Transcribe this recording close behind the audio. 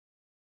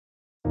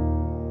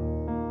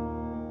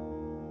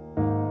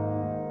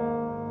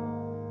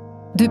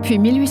Depuis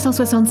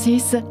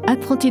 1866,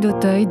 Apprentis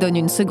d'Auteuil donne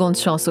une seconde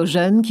chance aux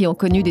jeunes qui ont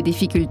connu des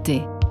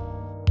difficultés.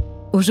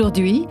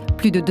 Aujourd'hui,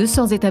 plus de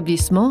 200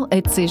 établissements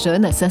aident ces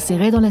jeunes à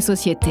s'insérer dans la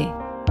société.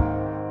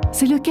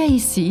 C'est le cas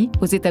ici,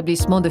 aux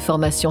établissements de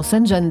formation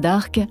Sainte-Jeanne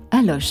d'Arc,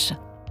 à Loches.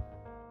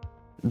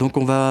 Donc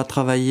on va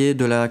travailler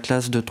de la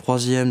classe de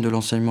 3e de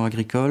l'enseignement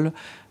agricole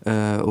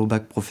au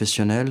bac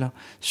professionnel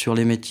sur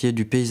les métiers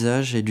du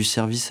paysage et du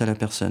service à la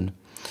personne.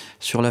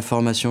 Sur la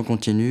formation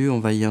continue, on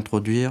va y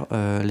introduire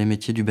les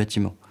métiers du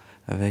bâtiment,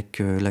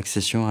 avec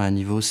l'accession à un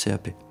niveau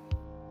CAP.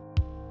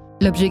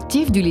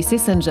 L'objectif du lycée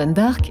Sainte-Jeanne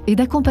d'Arc est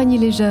d'accompagner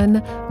les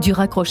jeunes du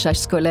raccrochage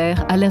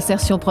scolaire à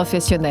l'insertion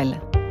professionnelle.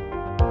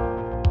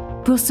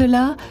 Pour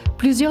cela,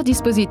 plusieurs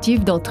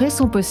dispositifs d'entrée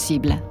sont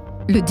possibles.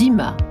 Le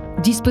DIMA,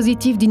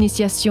 dispositif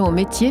d'initiation au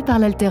métier par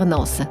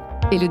l'alternance,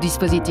 et le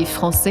dispositif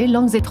français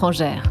langues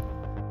étrangères.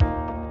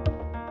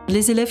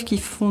 Les élèves qui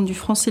font du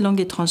français langue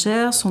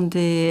étrangère sont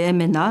des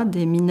MNA,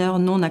 des mineurs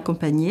non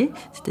accompagnés,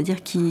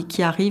 c'est-à-dire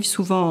qui arrivent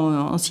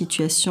souvent en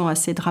situation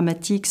assez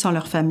dramatique sans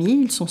leur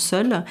famille, ils sont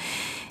seuls.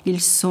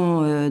 Ils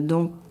sont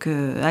donc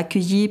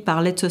accueillis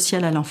par l'aide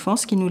sociale à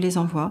l'enfance qui nous les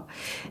envoie.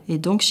 Et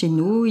donc chez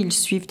nous, ils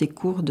suivent des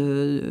cours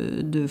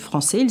de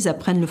français, ils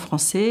apprennent le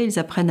français, ils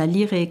apprennent à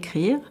lire et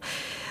écrire.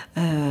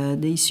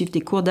 Ils suivent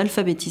des cours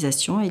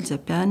d'alphabétisation et ils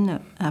apprennent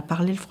à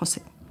parler le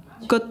français.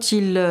 Quand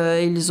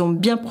ils ont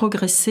bien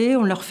progressé,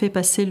 on leur fait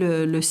passer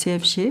le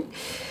CFG,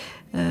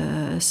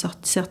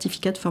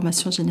 certificat de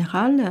formation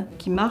générale,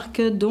 qui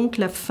marque donc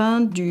la fin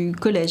du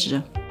collège.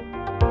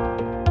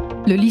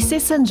 Le lycée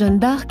Sainte-Jeanne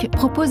d'Arc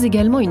propose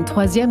également une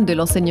 3e de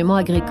l'enseignement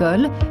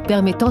agricole,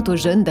 permettant aux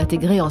jeunes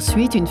d'intégrer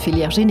ensuite une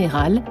filière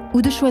générale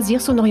ou de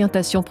choisir son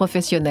orientation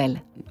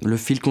professionnelle. Le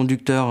fil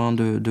conducteur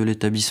de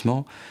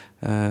l'établissement,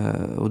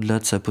 au-delà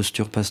de sa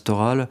posture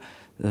pastorale,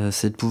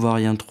 c'est de pouvoir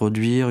y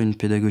introduire une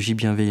pédagogie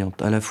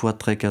bienveillante, à la fois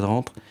très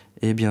cadrante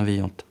et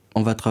bienveillante.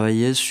 On va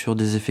travailler sur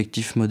des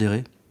effectifs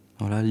modérés.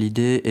 Voilà,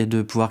 l'idée est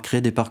de pouvoir créer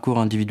des parcours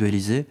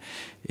individualisés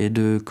et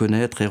de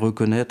connaître et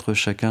reconnaître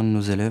chacun de nos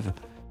élèves.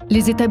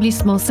 Les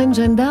établissements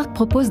Sainte-Jeanne d'Arc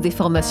proposent des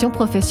formations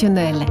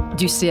professionnelles,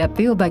 du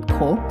CAP au bac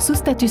pro, sous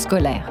statut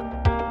scolaire.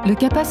 Le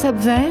CAPA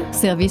Vert,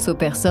 service aux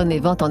personnes et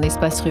vente en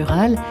espace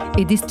rural,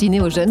 est destiné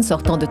aux jeunes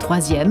sortant de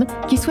 3e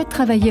qui souhaitent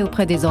travailler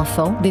auprès des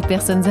enfants, des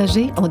personnes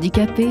âgées,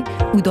 handicapées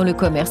ou dans le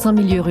commerce en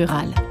milieu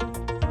rural.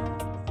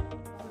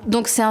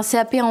 Donc c'est un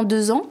CAP en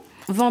 2 ans,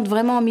 vente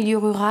vraiment en milieu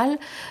rural,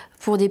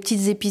 pour des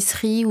petites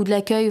épiceries où de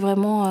l'accueil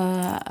vraiment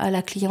à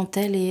la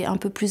clientèle est un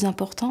peu plus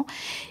important.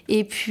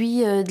 Et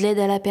puis de l'aide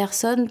à la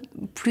personne,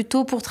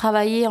 plutôt pour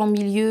travailler en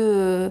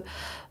milieu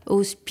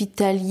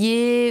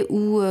hospitalier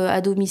ou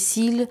à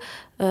domicile,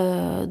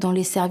 dans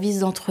les services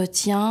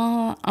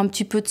d'entretien, un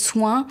petit peu de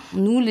soins.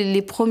 Nous,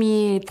 les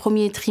premiers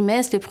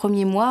trimestres, les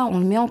premiers mois, on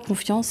le met en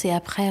confiance et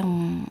après,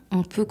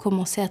 on peut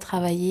commencer à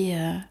travailler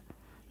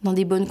dans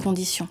des bonnes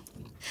conditions.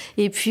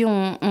 Et puis,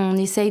 on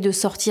essaye de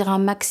sortir un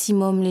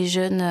maximum les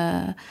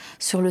jeunes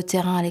sur le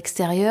terrain à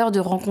l'extérieur, de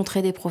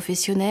rencontrer des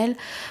professionnels.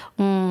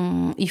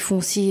 Ils font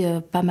aussi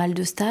pas mal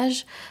de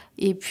stages.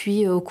 Et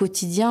puis, au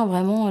quotidien,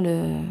 vraiment,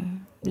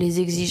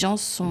 les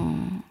exigences sont...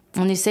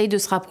 On essaye de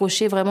se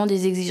rapprocher vraiment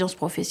des exigences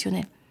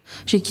professionnelles.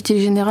 J'ai quitté le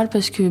général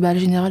parce que le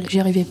général,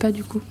 j'y arrivais pas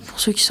du coup. Pour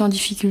ceux qui sont en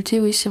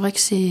difficulté, oui, c'est vrai que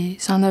c'est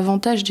un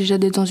avantage déjà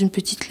d'être dans une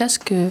petite classe,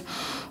 que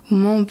au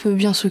moins on peut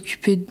bien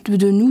s'occuper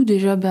de nous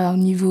déjà au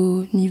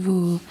niveau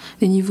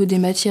des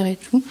matières et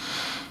tout.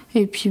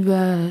 Et puis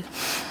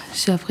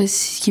c'est après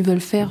ce qu'ils veulent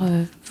faire.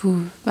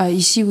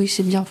 Ici, oui,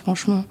 c'est bien,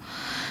 franchement.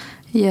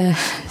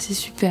 C'est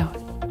super.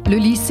 Le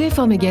lycée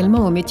forme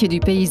également au métier du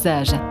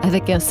paysage,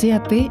 avec un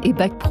CAP et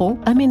bac pro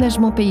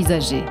aménagement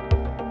paysager.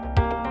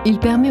 Il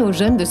permet aux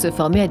jeunes de se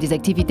former à des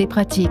activités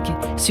pratiques,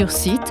 sur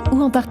site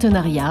ou en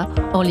partenariat,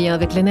 en lien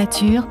avec la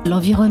nature,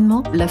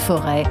 l'environnement, la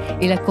forêt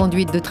et la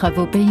conduite de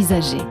travaux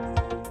paysagers.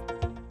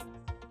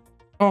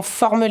 On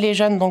forme les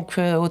jeunes donc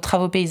aux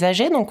travaux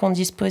paysagers. Donc on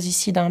dispose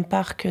ici d'un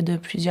parc de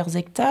plusieurs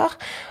hectares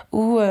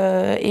où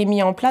est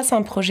mis en place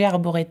un projet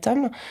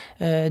arboretum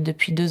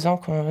depuis 2 ans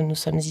que nous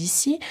sommes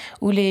ici,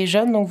 où les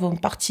jeunes donc vont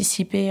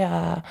participer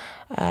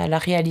à la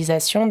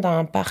réalisation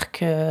d'un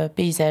parc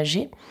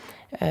paysager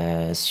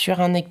sur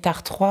 1,3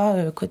 hectare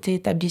côté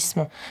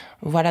établissement.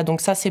 Voilà,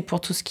 donc ça c'est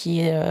pour tout ce qui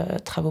est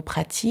travaux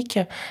pratiques.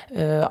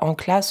 En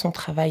classe, on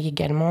travaille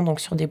également donc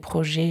sur des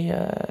projets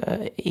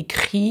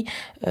écrits,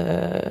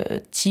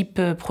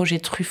 type projet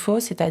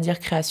Truffaut, c'est-à-dire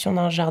création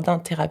d'un jardin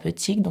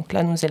thérapeutique. Donc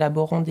là, nous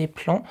élaborons des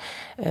plans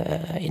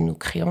et nous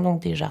créons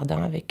donc des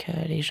jardins avec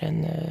les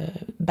jeunes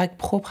bac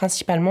pro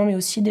principalement, mais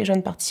aussi des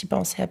jeunes participants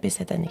en CAP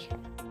cette année.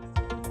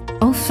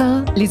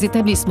 Enfin, les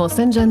établissements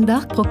Sainte-Jeanne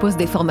d'Arc proposent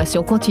des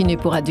formations continues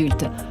pour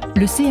adultes.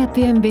 Le CAP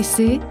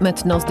MBC,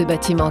 maintenance de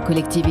bâtiments en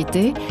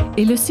collectivité,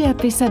 et le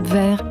CAP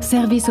Vert,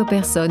 service aux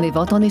personnes et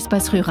vente en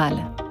espace rural.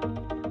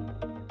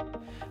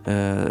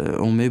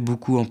 On met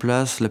beaucoup en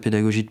place la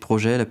pédagogie de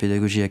projet, la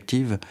pédagogie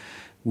active,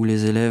 où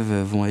les élèves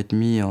vont être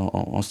mis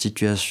en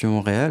situation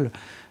réelle,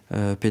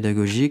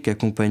 pédagogique,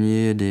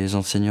 accompagnés des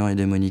enseignants et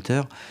des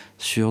moniteurs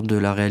sur de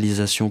la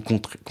réalisation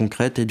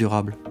concrète et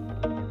durable.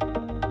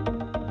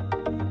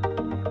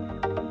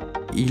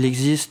 Il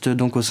existe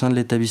donc au sein de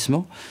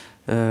l'établissement,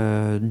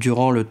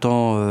 durant le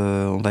temps,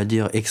 on va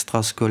dire,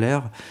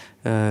 extrascolaire,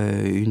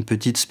 une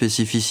petite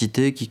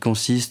spécificité qui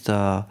consiste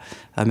à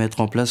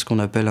mettre en place ce qu'on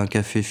appelle un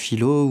café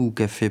philo ou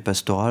café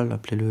pastoral,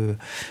 appelez-le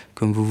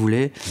comme vous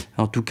voulez.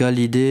 En tout cas,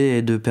 l'idée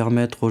est de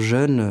permettre aux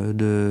jeunes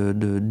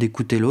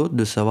d'écouter l'autre,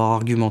 de savoir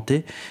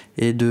argumenter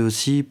et de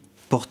aussi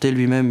porter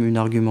lui-même une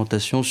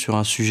argumentation sur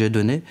un sujet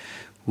donné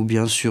ou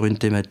bien sur une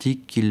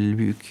thématique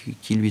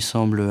qui lui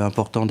semble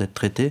important d'être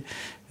traitée,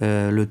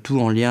 le tout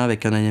en lien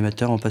avec un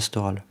animateur en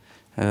pastoral.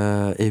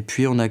 Et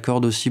puis on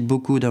accorde aussi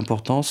beaucoup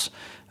d'importance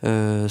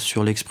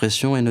sur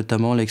l'expression et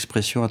notamment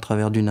l'expression à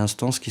travers d'une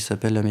instance qui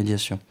s'appelle la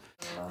médiation.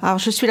 Alors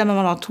je suis la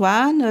maman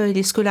d'Antoine, il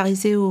est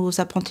scolarisé aux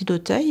Apprentis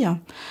d'Auteuil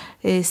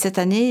et cette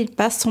année il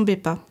passe son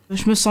BEPA.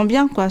 Je me sens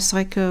bien, quoi. C'est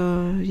vrai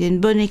qu'il y a une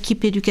bonne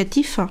équipe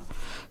éducative.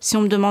 Si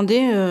on me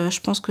demandait, je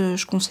pense que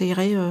je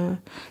conseillerais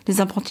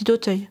les Apprentis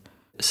d'Auteuil.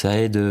 Ça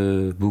aide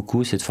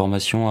beaucoup cette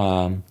formation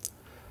à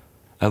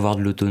avoir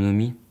de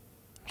l'autonomie.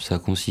 Ça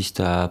consiste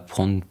à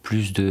prendre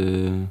plus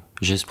de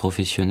gestes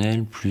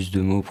professionnels, plus de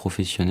mots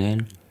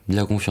professionnels, de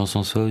la confiance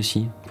en soi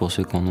aussi, pour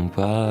ceux qui n'en ont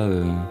pas.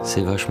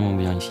 C'est vachement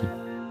bien ici.